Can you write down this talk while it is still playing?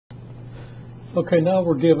Okay, now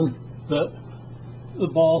we're given that the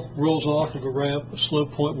ball rolls off of a ramp,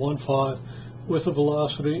 slope 0.15, with a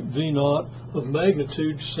velocity v0 of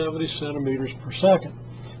magnitude 70 centimeters per second.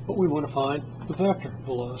 But we want to find the vector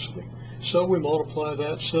velocity. So we multiply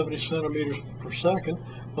that 70 centimeters per second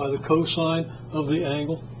by the cosine of the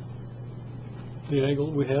angle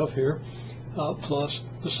we have here, plus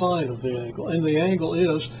the sine of the angle. And the angle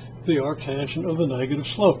is the arctangent of the negative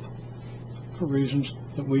slope, for reasons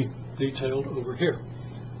that we detailed over here.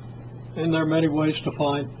 And there are many ways to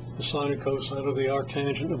find the sine and cosine of the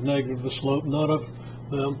arctangent of negative the slope. None of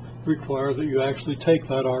them require that you actually take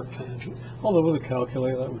that arctangent, although with a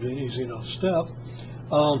calculator that would be an easy enough step.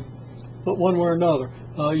 But one way or another,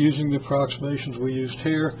 using the approximations we used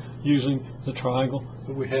here, using the triangle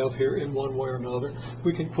that we have here in one way or another,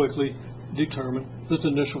 we can quickly determine that the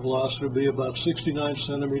initial velocity will be about 69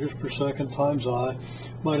 centimeters per second times I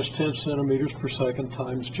minus 10 centimeters per second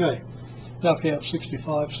times J. Now, if you have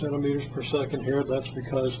 65 centimeters per second here, that's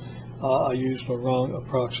because I used a wrong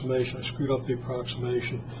approximation. I screwed up the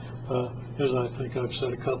approximation. As I think I've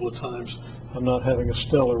said a couple of times, I'm not having a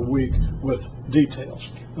stellar week with details.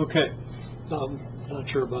 Okay, I'm not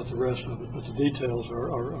sure about the rest of it, but the details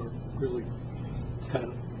are really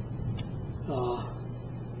kind of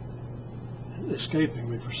escaping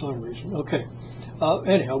me for some reason. Okay.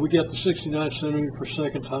 Anyhow, we get the 69 centimeter per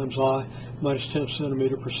second times I minus 10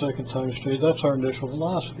 centimeter per second times J. That's our initial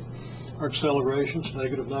velocity. Our acceleration is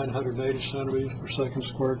negative 980 centimeters per second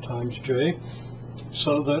squared times J,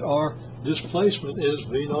 so that our displacement is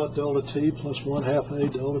V naught delta T plus 1/2 A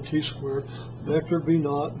delta T squared, vector V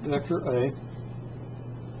naught, vector A,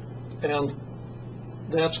 and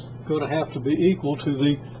that's going to have to be equal to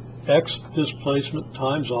the X displacement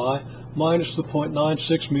times I minus the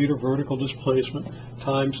 0.96 meter vertical displacement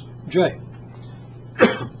times J.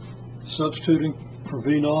 Substituting for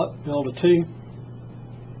V naught delta T,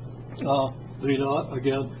 V naught,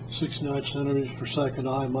 again, 69 centimeters per second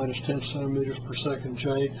I minus 10 centimeters per second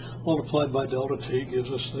J multiplied by delta T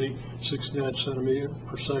gives us the 69 centimeter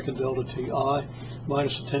per second delta T I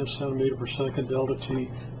minus the 10 centimeter per second delta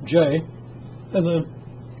T J, and then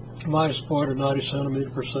minus 490 centimeter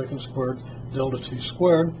per second squared delta T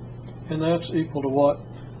squared. And that's equal to what?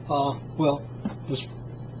 Well, this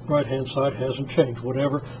right-hand side hasn't changed.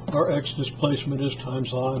 Whatever our X displacement is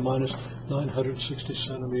times I minus 960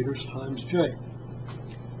 centimeters times J.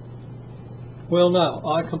 Well, now,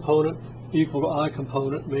 I component equal to I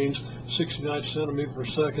component means 69 centimeters per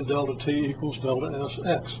second delta T equals delta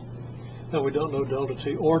SX. Now, we don't know delta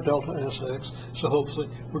T or delta SX, so hopefully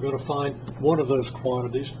we're going to find one of those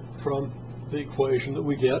quantities from the equation that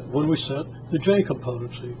we get when we set the J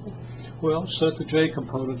components equal. Well, set the J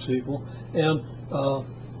components equal, and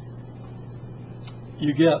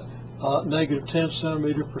you get negative 10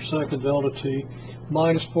 centimeter per second delta T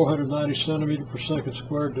minus 490 centimeter per second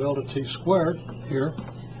squared delta T squared here,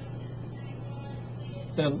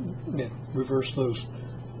 and reverse those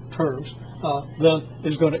terms, then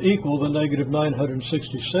is going to equal the negative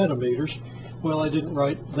 960 centimeters. Well, I didn't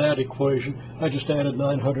write that equation. I just added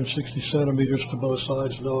 960 centimeters to both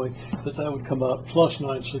sides, knowing that that would come out plus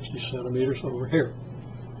 960 centimeters over here.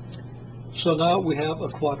 So now we have a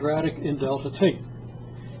quadratic in delta T.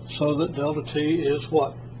 So that delta T is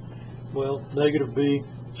what? Well, negative B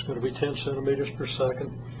is going to be 10 centimeters per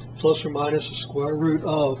second, plus or minus the square root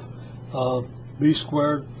of B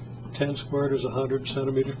squared. 10 squared is 100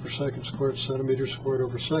 centimeters per second squared, centimeters squared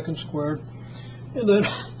over second squared. And then,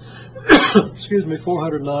 excuse me,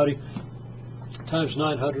 490 times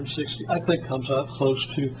 960, I think comes out close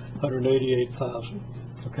to 188,000.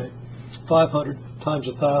 Okay, 500 times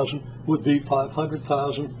 1,000 would be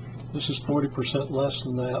 500,000. This is 40% less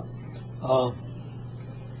than that.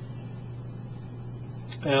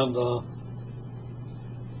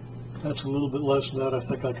 That's a little bit less than that. I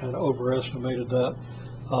think I kind of overestimated that.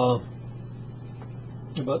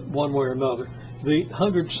 But one way or another, the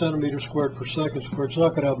 100 centimeters squared per second squared is not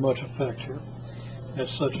going to have much effect here.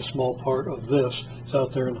 It's such a small part of this. It's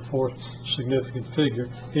out there in the fourth significant figure.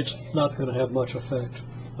 It's not going to have much effect.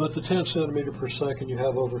 But the 10 centimeter per second you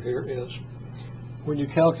have over here is, when you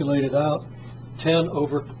calculate it out, 10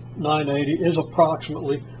 over 980 is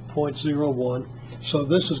approximately 0.01. So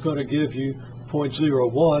this is going to give you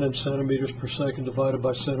 0.01, and centimeters per second divided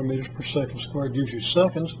by centimeters per second squared gives you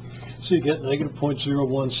seconds. So you get negative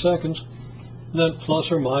 0.01 seconds, then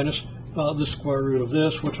plus or minus the square root of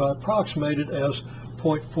this, which I approximated as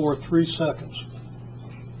 0.43 seconds.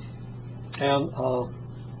 And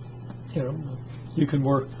you can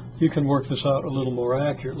work this out a little more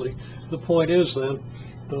accurately. The point is then,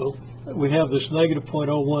 though, we have this negative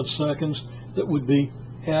 0.01 seconds that would be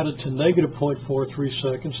added to negative 0.43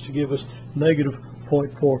 seconds to give us negative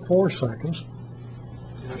 0.44 seconds.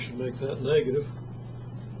 I should make that negative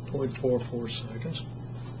 0.44 seconds.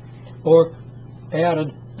 Or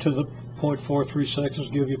added to the 0.43 seconds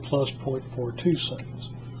give you plus 0.42 seconds.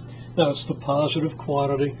 Now it's the positive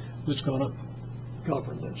quantity that's going to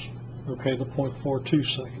govern this. Okay, the 0.42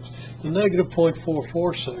 seconds. The negative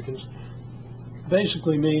 0.44 seconds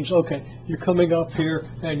basically means, okay, you're coming up here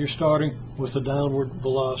and you're starting with a downward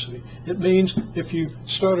velocity. It means if you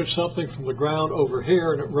started something from the ground over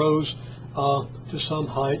here and it rose to some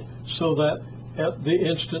height, so that at the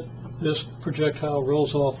instant this projectile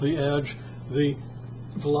rolls off the edge, the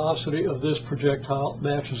velocity of this projectile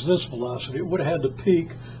matches this velocity. It would have had to peak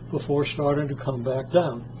before starting to come back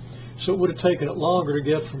down. So it would have taken it longer to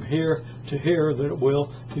get from here to here than it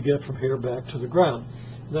will to get from here back to the ground.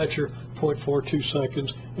 That's your 0.42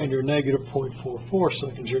 seconds and your negative 0.44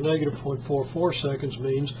 seconds. Your negative 0.44 seconds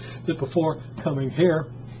means that before coming here,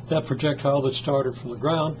 that projectile that started from the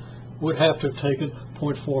ground would have to have taken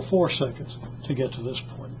 0.44 seconds to get to this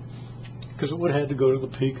point, because it would have had to go to the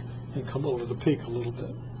peak and come over the peak a little bit.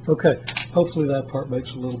 Okay, hopefully that part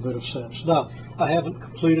makes a little bit of sense. Now, I haven't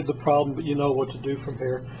completed the problem, but you know what to do from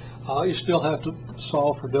here. You still have to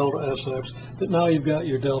solve for delta Sx, but now you've got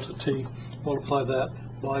your delta T. Multiply that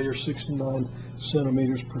by your 69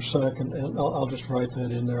 centimeters per second, and I'll just write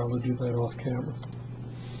that in there. I'm going to do that off camera.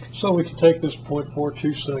 So we can take this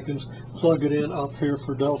 0.42 seconds, plug it in up here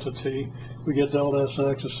for delta T. We get delta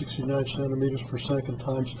Sx as 69 centimeters per second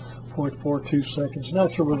times 0.42 seconds.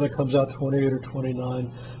 Not sure whether that comes out 28 or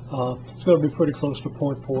 29. It's going to be pretty close to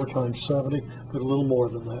 0.4 times 70, but a little more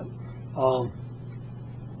than that.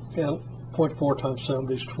 And 0.4 times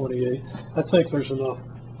 70 is 28. I think there's enough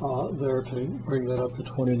there to bring that up to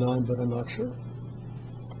 29, but I'm not sure.